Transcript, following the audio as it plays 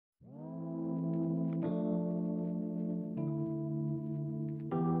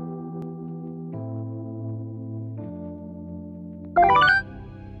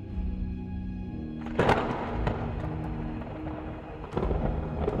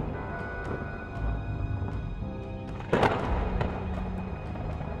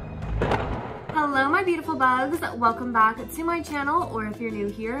Hello my beautiful bugs, welcome back to my channel, or if you're new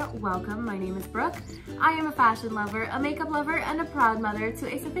here, welcome. My name is Brooke. I am a fashion lover, a makeup lover, and a proud mother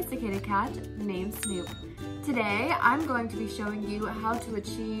to a sophisticated cat named Snoop. Today, I'm going to be showing you how to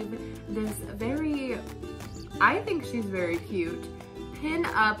achieve this I think she's very cute,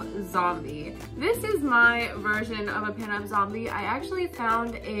 pin-up zombie. This is my version of a pin-up zombie. I actually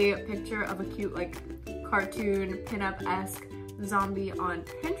found a picture of a cute cartoon pin-up-esque zombie on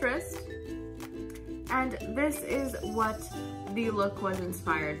Pinterest, and this is what the look was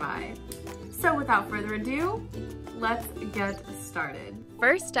inspired by. So without further ado, let's get started.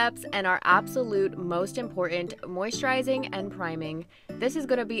 First steps and our absolute most important, moisturizing and priming. This is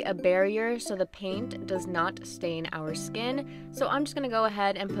going to be a barrier so the paint does not stain our skin. So I'm just going to go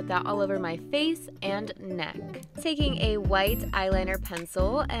ahead and put that all over my face and neck. Taking a white eyeliner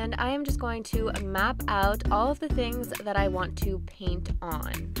pencil, and I am just going to map out all of the things that I want to paint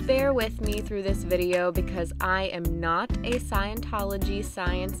on. Bear with me through this video because I am not a Scientology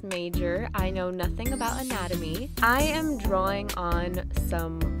science major. I know nothing about anatomy. I am drawing on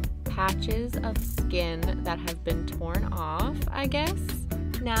some patches of skin that have been torn off, I guess.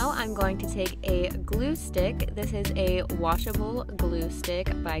 Now I'm going to take a glue stick. This is a washable glue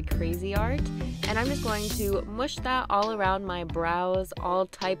stick by Crazy Art, and I'm just going to mush that all around my brows, all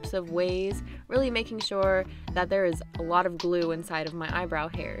types of ways, really making sure that there is a lot of glue inside of my eyebrow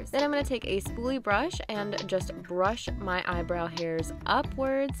hairs. Then I'm going to take a spoolie brush and just brush my eyebrow hairs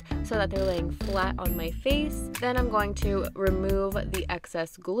upwards so that they're laying flat on my face. Then I'm going to remove the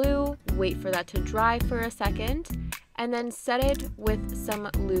excess glue, wait for that to dry for a second, and then set it with some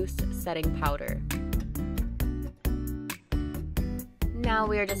loose setting powder. Now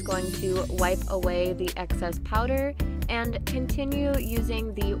we are just going to wipe away the excess powder and continue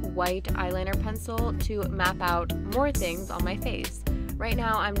using the white eyeliner pencil to map out more things on my face. Right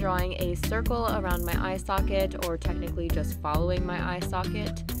now I'm drawing a circle around my eye socket, or technically just following my eye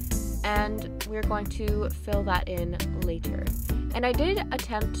socket, and we're going to fill that in later. And I did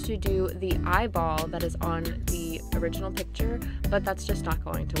attempt to do the eyeball that is on the original picture, but that's just not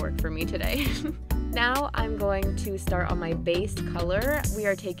going to work for me today. Now I'm going to start on my base color. We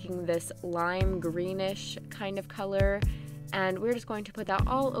are taking this lime greenish kind of color, and we're just going to put that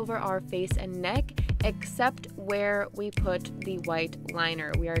all over our face and neck, except where we put the white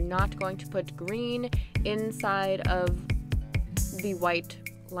liner. We are not going to put green inside of the white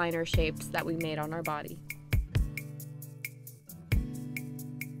liner shapes that we made on our body.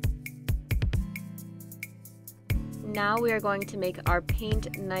 Now we are going to make our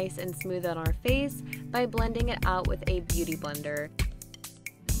paint nice and smooth on our face by blending it out with a beauty blender.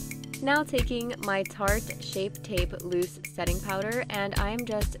 Now taking my Tarte Shape Tape loose setting powder, and I'm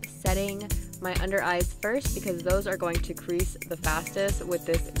just setting my under eyes first because those are going to crease the fastest with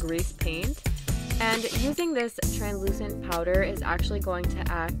this grease paint. And using this translucent powder is actually going to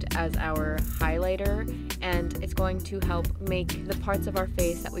act as our highlighter, and it's going to help make the parts of our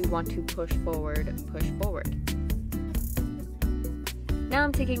face that we want to push forward. Now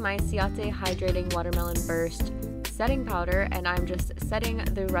I'm taking my Ciate Hydrating Watermelon Burst setting powder, and I'm just setting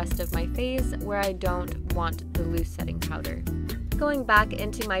the rest of my face where I don't want the loose setting powder. Going back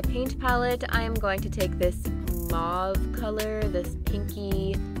into my paint palette, I am going to take this mauve color, this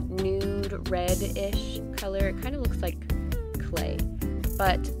pinky nude red-ish color. It kind of looks like clay,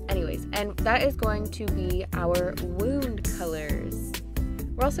 but anyways, and that is going to be our wound colors.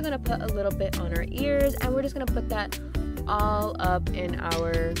 We're also going to put a little bit on our ears, and we're just going to put that all up in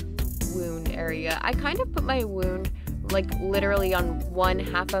our wound area. I kind of put my wound like literally on one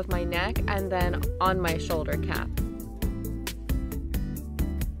half of my neck and then on my shoulder cap.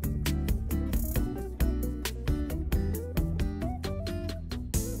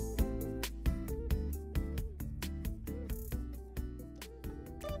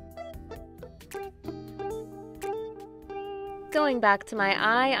 Going back to my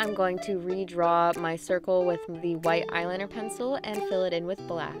eye, I'm going to redraw my circle with the white eyeliner pencil and fill it in with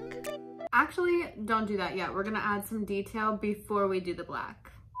black. Actually, don't do that yet. We're gonna add some detail before we do the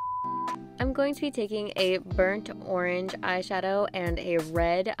black. I'm going to be taking a burnt orange eyeshadow and a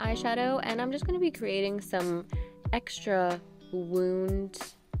red eyeshadow, and I'm just going to be creating some extra wound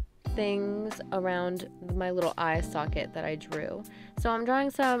things around my little eye socket that I drew. So I'm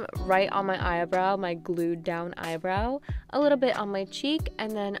drawing some right on my eyebrow, my glued down eyebrow, a little bit on my cheek,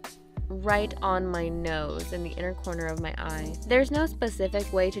 and then right on my nose in the inner corner of my eye. There's no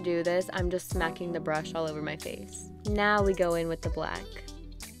specific way to do this, I'm just smacking the brush all over my face. Now we go in with the black.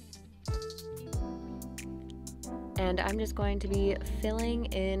 And I'm just going to be filling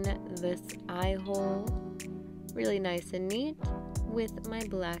in this eye hole really nice and neat with my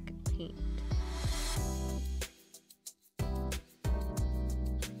black paint.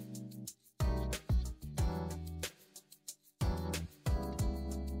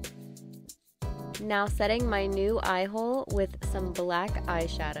 Now setting my new eye hole with some black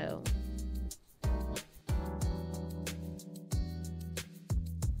eyeshadow.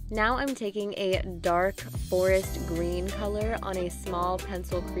 Now I'm taking a dark forest green color on a small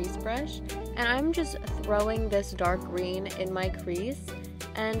pencil crease brush, and I'm just throwing this dark green in my crease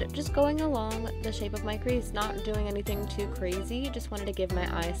and just going along the shape of my crease, not doing anything too crazy, just wanted to give my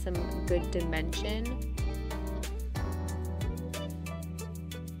eye some good dimension.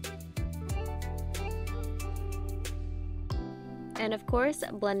 And of course,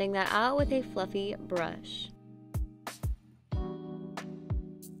 blending that out with a fluffy brush.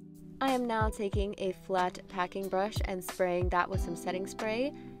 I am now taking a flat packing brush and spraying that with some setting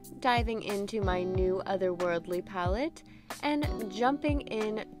spray, diving into my new Otherworldly palette, and jumping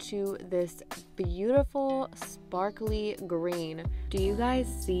into this beautiful sparkly green. Do you guys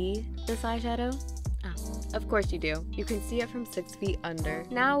see this eyeshadow? Of course you do. You can see it from 6 feet under.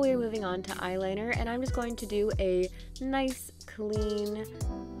 Now we're moving on to eyeliner, and I'm just going to do a nice, clean,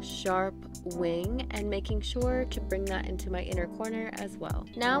 sharp wing and making sure to bring that into my inner corner as well.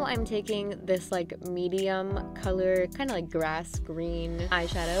 Now I'm taking this like medium color, kind of like grass green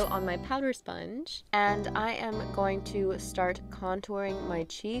eyeshadow on my powder sponge, and I am going to start contouring my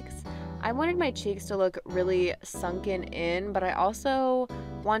cheeks. I wanted my cheeks to look really sunken in, but I also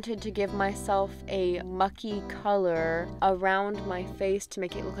wanted to give myself a mucky color around my face to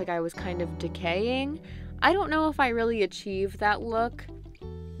make it look like I was kind of decaying. I don't know if I really achieved that look,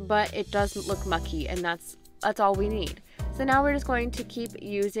 but it doesn't look mucky, and that's all we need. So now we're just going to keep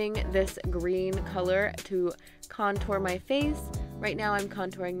using this green color to contour my face. Right now I'm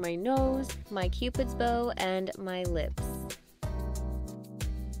contouring my nose, my cupid's bow, and my lips.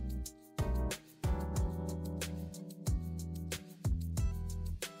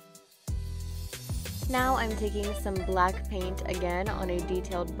 Now I'm taking some black paint again on a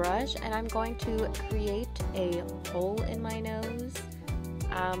detailed brush, and I'm going to create a hole in my nose.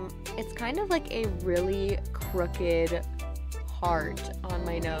 It's kind of like a really crooked heart on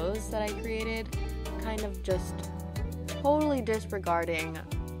my nose that I created, kind of just totally disregarding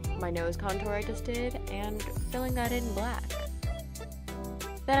my nose contour I just did and filling that in black.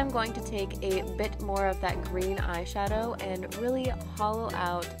 Then I'm going to take a bit more of that green eyeshadow and really hollow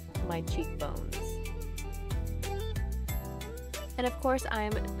out my cheekbones. And of course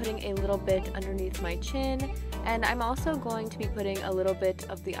I'm putting a little bit underneath my chin, and I'm also going to be putting a little bit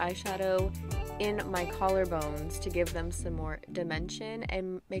of the eyeshadow in my collarbones to give them some more dimension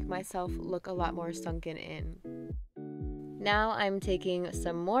and make myself look a lot more sunken in. Now I'm taking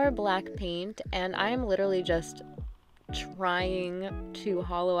some more black paint, and I'm literally just trying to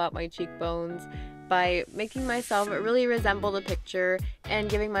hollow out my cheekbones by making myself really resemble the picture and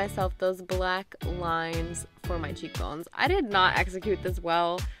giving myself those black lines for my cheekbones. I did not execute this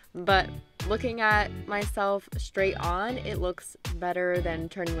well, but looking at myself straight on, it looks better than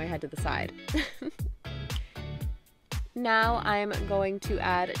turning my head to the side. Now I'm going to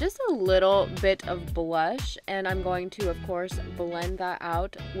add just a little bit of blush, and I'm going to, of course, blend that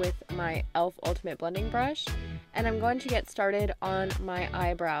out with my e.l.f. Ultimate Blending Brush. And I'm going to get started on my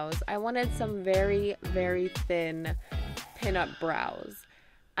eyebrows. I wanted some very, very thin pin-up brows.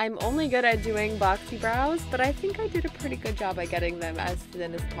 I'm only good at doing boxy brows, but I think I did a pretty good job at getting them as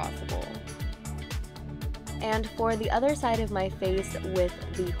thin as possible. And for the other side of my face with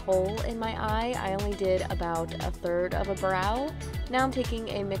the hole in my eye, I only did about a third of a brow. Now I'm taking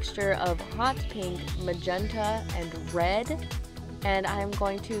a mixture of hot pink, magenta, and red, and I'm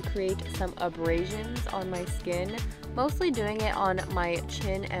going to create some abrasions on my skin, mostly doing it on my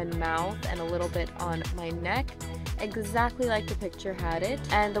chin and mouth and a little bit on my neck, exactly like the picture had it.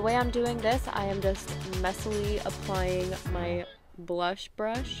 And the way I'm doing this, I am just messily applying my blush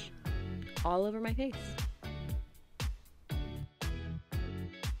brush all over my face.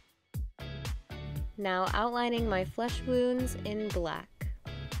 Now outlining my flesh wounds in black.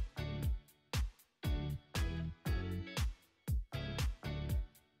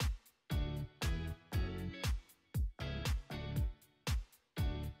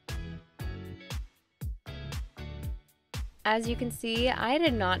 As you can see, I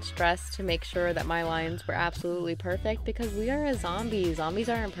did not stress to make sure that my lines were absolutely perfect because we are a zombie. Zombies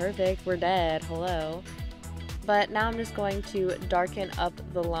aren't perfect. We're dead. Hello. But now I'm just going to darken up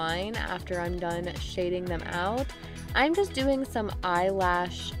the line after I'm done shading them out. I'm just doing some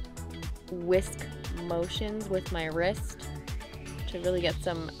eyelash whisk motions with my wrist to really get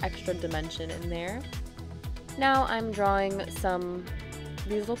some extra dimension in there. Now I'm drawing some,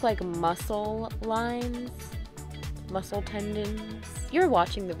 these look like muscle lines, muscle tendons. You're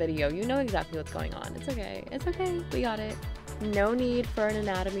watching the video, you know exactly what's going on. It's okay, we got it. No need for an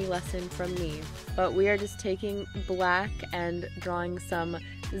anatomy lesson from me, but we are just taking black and drawing some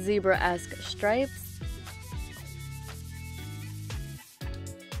zebra-esque stripes.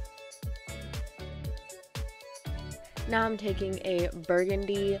 Now I'm taking a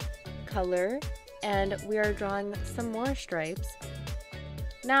burgundy color and we are drawing some more stripes.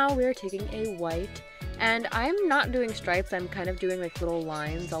 Now we are taking a white, and I'm not doing stripes, I'm kind of doing like little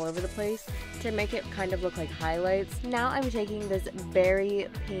lines all over the place to make it kind of look like highlights. Now I'm taking this berry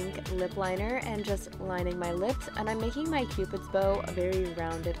pink lip liner and just lining my lips, and I'm making my Cupid's bow very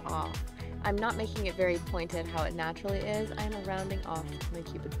rounded off. I'm not making it very pointed how it naturally is, I'm rounding off my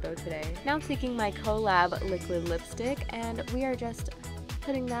Cupid's bow today. Now I'm taking my Collab liquid lipstick and we are just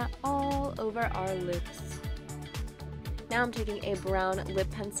putting that all over our lips. Now I'm taking a brown lip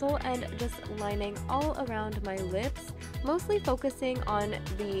pencil and just lining all around my lips, mostly focusing on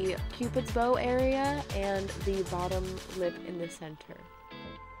the Cupid's bow area and the bottom lip in the center.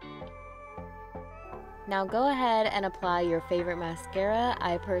 Now go ahead and apply your favorite mascara.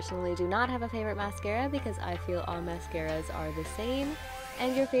 I personally do not have a favorite mascara because I feel all mascaras are the same.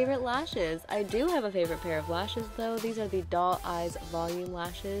 And your favorite lashes. I do have a favorite pair of lashes though. These are the Doll Eyes Volume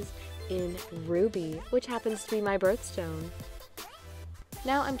Lashes in Ruby, which happens to be my birthstone.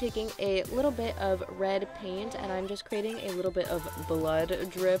 Now I'm taking a little bit of red paint and I'm just creating a little bit of blood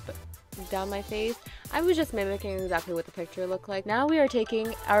drip down my face. I was just mimicking exactly what the picture looked like. Now we are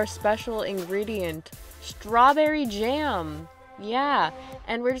taking our special ingredient, strawberry jam. Yeah,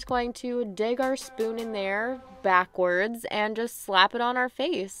 and we're just going to dig our spoon in there backwards and just slap it on our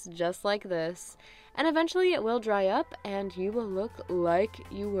face, just like this. And eventually it will dry up and you will look like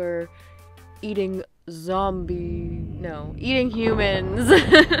you were eating eating humans.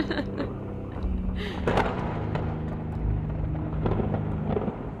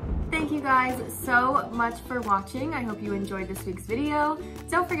 Thank you guys so much for watching. I hope you enjoyed this week's video.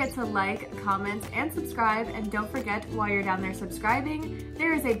 Don't forget to like, comment, and subscribe. And don't forget, while you're down there subscribing,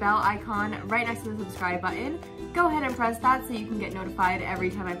 there is a bell icon right next to the subscribe button. Go ahead and press that so you can get notified every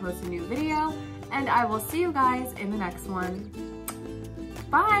time I post a new video. And I will see you guys in the next one.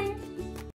 Bye!